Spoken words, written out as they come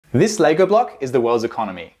This Lego block is the world's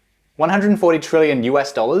economy. 140 trillion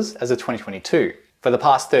US dollars as of 2022. For the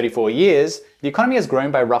past 34 years, the economy has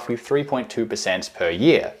grown by roughly 3.2% per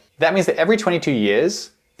year. That means that every 22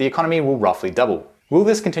 years, the economy will roughly double. Will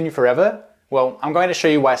this continue forever? Well, I'm going to show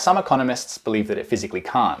you why some economists believe that it physically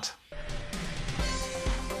can't.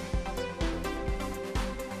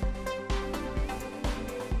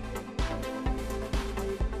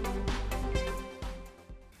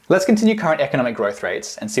 Let's continue current economic growth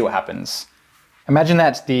rates and see what happens. Imagine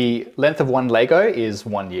that the length of one Lego is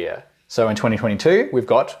 1 year. So in 2022, we've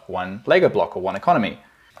got one Lego block or one economy.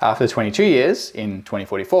 After 22 years, in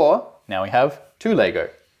 2044, now we have 2 Lego.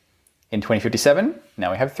 In 2057,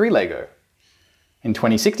 now we have 3 Lego. In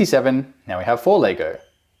 2067, now we have 4 Lego.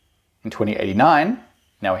 In 2089,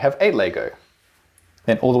 now we have 8 Lego.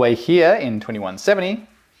 Then all the way here in 2170,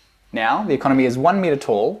 now the economy is 1 meter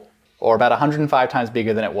tall, or about 105 times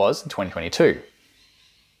bigger than it was in 2022.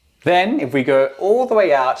 Then, if we go all the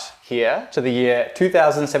way out here to the year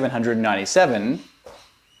 2797,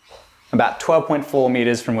 about 12.4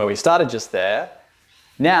 meters from where we started just there,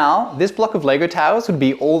 now this block of Lego towers would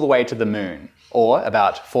be all the way to the moon, or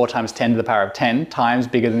about 4 times 10 to the power of 10 times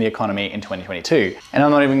bigger than the economy in 2022. And I'm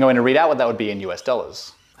not even going to read out what that would be in US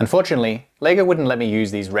dollars. Unfortunately, Lego wouldn't let me use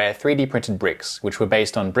these rare 3D printed bricks, which were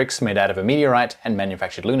based on bricks made out of a meteorite and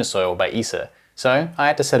manufactured lunar soil by ESA, so I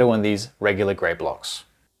had to settle on these regular grey blocks.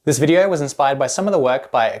 This video was inspired by some of the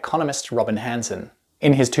work by economist Robin Hanson.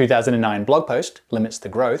 In his 2009 blog post, Limits to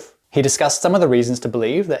Growth, he discussed some of the reasons to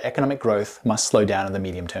believe that economic growth must slow down in the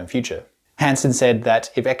medium-term future. Hanson said that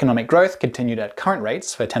if economic growth continued at current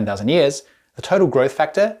rates for 10,000 years, the total growth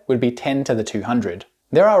factor would be 10 to the 200.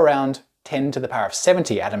 There are around 10 to the power of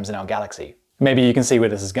 70 atoms in our galaxy. Maybe you can see where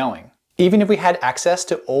this is going. Even if we had access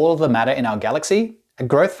to all of the matter in our galaxy, a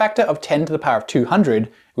growth factor of 10 to the power of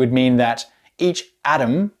 200 would mean that each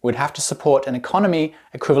atom would have to support an economy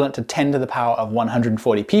equivalent to 10 to the power of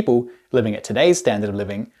 140 people living at today's standard of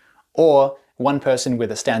living, or one person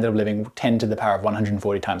with a standard of living 10 to the power of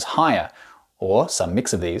 140 times higher, or some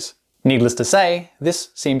mix of these. Needless to say, this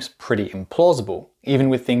seems pretty implausible, even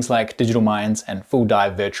with things like digital minds and full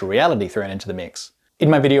dive virtual reality thrown into the mix. In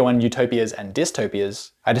my video on utopias and dystopias,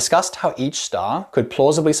 I discussed how each star could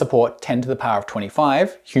plausibly support 10 to the power of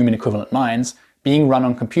 25 human equivalent minds being run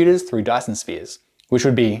on computers through Dyson Spheres, which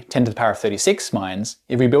would be 10 to the power of 36 minds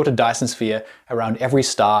if we built a Dyson Sphere around every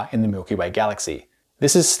star in the Milky Way galaxy.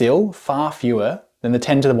 This is still far fewer than the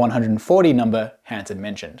 10 to the 140 number Hanson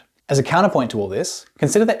mentioned. As a counterpoint to all this,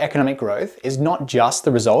 consider that economic growth is not just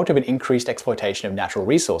the result of an increased exploitation of natural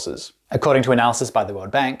resources. According to analysis by the World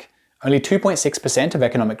Bank, only 2.6% of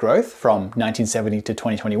economic growth from 1970 to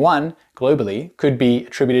 2021 globally could be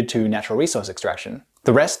attributed to natural resource extraction.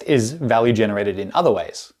 The rest is value generated in other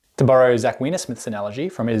ways. To borrow Zach Weinersmith's analogy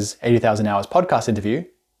from his 80,000 Hours podcast interview,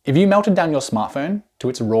 if you melted down your smartphone to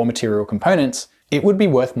its raw material components, it would be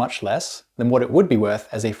worth much less than what it would be worth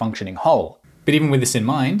as a functioning whole. But even with this in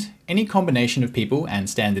mind, any combination of people and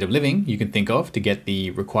standard of living you can think of to get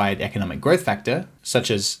the required economic growth factor,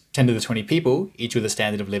 such as 10 to the 20 people, each with a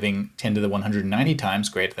standard of living 10 to the 190 times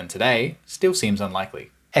greater than today, still seems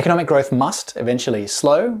unlikely. Economic growth must eventually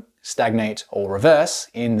slow, stagnate, or reverse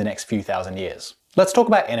in the next few thousand years. Let's talk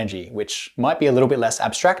about energy, which might be a little bit less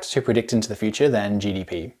abstract to predict into the future than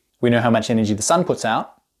GDP. We know how much energy the sun puts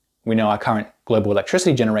out, we know our current global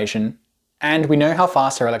electricity generation, and we know how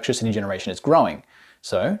fast our electricity generation is growing.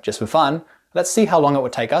 So, just for fun, let's see how long it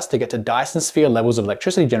would take us to get to Dyson Sphere levels of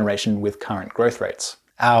electricity generation with current growth rates.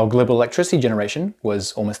 Our global electricity generation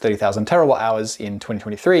was almost 30,000 terawatt hours in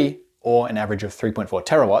 2023, or an average of 3.4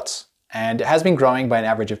 terawatts, and it has been growing by an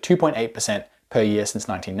average of 2.8% per year since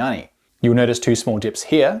 1990. You'll notice 2 small dips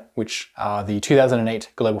here, which are the 2008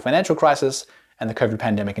 global financial crisis and the COVID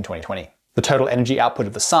pandemic in 2020. The total energy output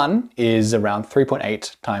of the sun is around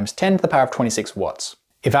 3.8 times 10 to the power of 26 watts.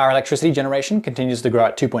 If our electricity generation continues to grow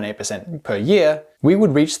at 2.8% per year, we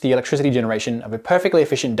would reach the electricity generation of a perfectly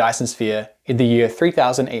efficient Dyson Sphere in the year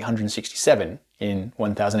 3867, in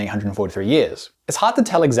 1843 years. It's hard to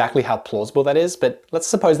tell exactly how plausible that is, but let's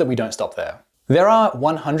suppose that we don't stop there. There are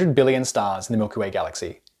 100 billion stars in the Milky Way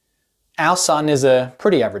galaxy. Our sun is a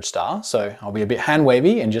pretty average star, so I'll be a bit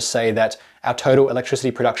hand-wavy and just say that our total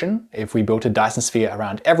electricity production, if we built a Dyson Sphere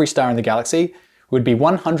around every star in the galaxy, would be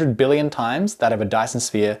 100 billion times that of a Dyson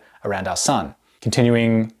Sphere around our sun.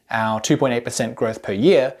 Continuing our 2.8% growth per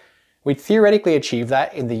year, we'd theoretically achieve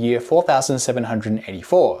that in the year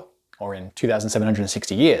 4784, or in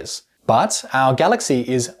 2760 years. But our galaxy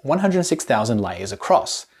is 106,000 light years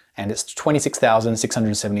across, and it's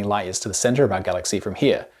 26,670 light years to the center of our galaxy from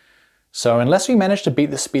here. So unless we manage to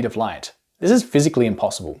beat the speed of light, This is physically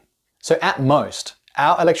impossible. So at most,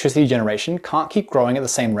 our electricity generation can't keep growing at the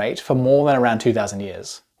same rate for more than around 2,000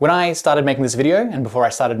 years. When I started making this video, and before I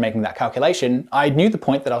started making that calculation, I knew the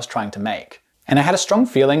point that I was trying to make. And I had a strong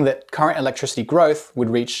feeling that current electricity growth would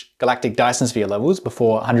reach galactic Dyson Sphere levels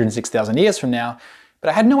before 106,000 years from now, but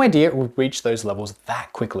I had no idea it would reach those levels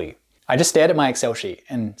that quickly. I just stared at my Excel sheet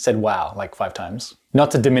and said wow like 5 times. Not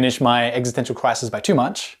to diminish my existential crisis by too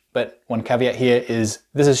much, but one caveat here is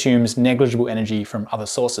this assumes negligible energy from other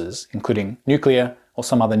sources, including nuclear or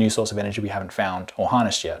some other new source of energy we haven't found or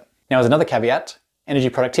harnessed yet. Now, as another caveat, energy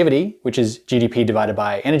productivity, which is GDP divided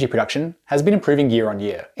by energy production, has been improving year on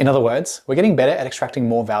year. In other words, we're getting better at extracting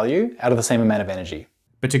more value out of the same amount of energy.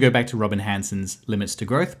 But to go back to Robin Hanson's Limits to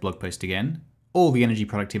Growth blog post again, all the energy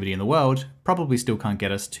productivity in the world probably still can't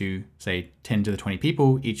get us to, say, 10 to the 20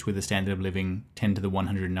 people, each with a standard of living 10 to the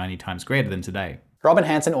 190 times greater than today. Robin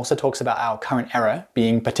Hanson also talks about our current era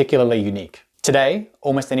being particularly unique. Today,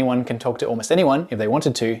 almost anyone can talk to almost anyone if they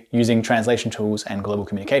wanted to, using translation tools and global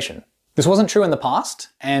communication. This wasn't true in the past,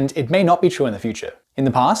 and it may not be true in the future. In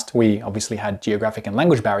the past, we obviously had geographic and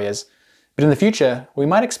language barriers, but in the future, we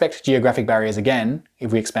might expect geographic barriers again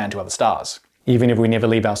if we expand to other stars. Even if we never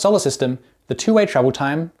leave our solar system, the two-way travel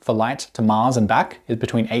time for light to Mars and back is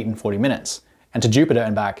between 8 and 40 minutes, and to Jupiter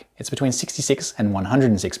and back, it's between 66 and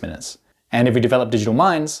 106 minutes. And if we develop digital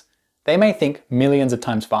minds, they may think millions of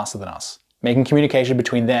times faster than us, making communication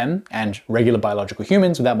between them and regular biological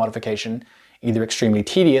humans without modification either extremely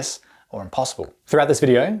tedious or impossible. Throughout this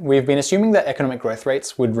video, we've been assuming that economic growth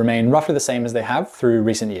rates would remain roughly the same as they have through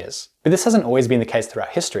recent years. But this hasn't always been the case throughout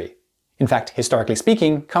history. In fact, historically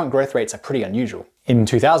speaking, current growth rates are pretty unusual. In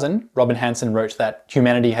 2000, Robin Hanson wrote that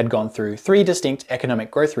humanity had gone through 3 distinct economic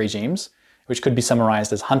growth regimes, which could be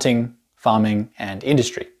summarized as hunting, farming, and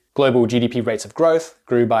industry. Global GDP rates of growth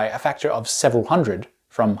grew by a factor of several hundred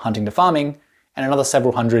from hunting to farming, and another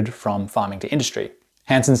several hundred from farming to industry.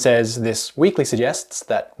 Hanson says this weakly suggests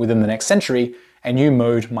that within the next century, a new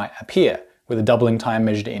mode might appear, with a doubling time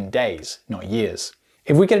measured in days, not years.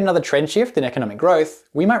 If we get another trend shift in economic growth,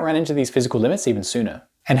 we might run into these physical limits even sooner.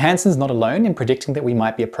 And Hanson's not alone in predicting that we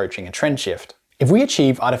might be approaching a trend shift. If we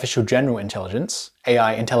achieve artificial general intelligence,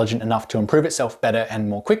 AI intelligent enough to improve itself better and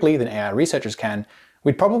more quickly than AI researchers can,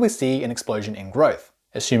 we'd probably see an explosion in growth,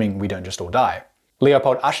 assuming we don't just all die.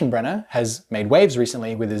 Leopold Aschenbrenner has made waves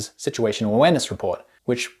recently with his situational awareness report,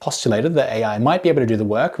 which postulated that AI might be able to do the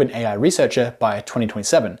work of an AI researcher by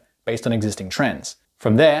 2027, based on existing trends.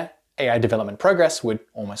 From there, AI development progress would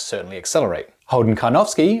almost certainly accelerate. Holden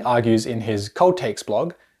Karnofsky argues in his Cold Takes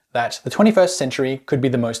blog that the 21st century could be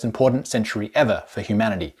the most important century ever for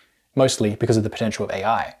humanity, mostly because of the potential of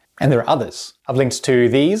AI. And there are others. I've linked to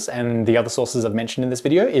these and the other sources I've mentioned in this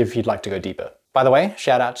video if you'd like to go deeper. By the way,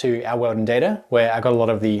 shout out to Our World in Data, where I got a lot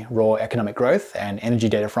of the raw economic growth and energy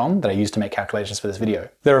data from that I used to make calculations for this video.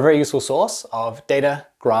 They're a very useful source of data,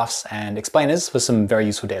 graphs, and explainers for some very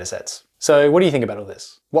useful data sets. So what do you think about all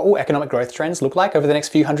this? What will economic growth trends look like over the next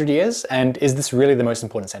few hundred years? And is this really the most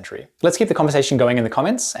important century? Let's keep the conversation going in the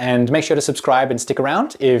comments, and make sure to subscribe and stick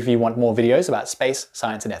around if you want more videos about space,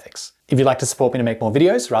 science, and ethics. If you'd like to support me to make more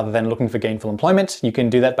videos rather than looking for gainful employment, you can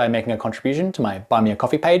do that by making a contribution to my Buy Me a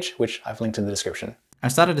Coffee page, which I've linked in the description. I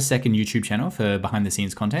started a second YouTube channel for behind the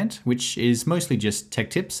scenes content, which is mostly just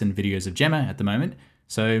tech tips and videos of Gemma at the moment.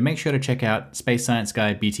 So make sure to check out Space Science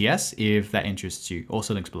Guy BTS if that interests you.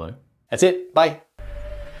 Also links below. That's it. Bye.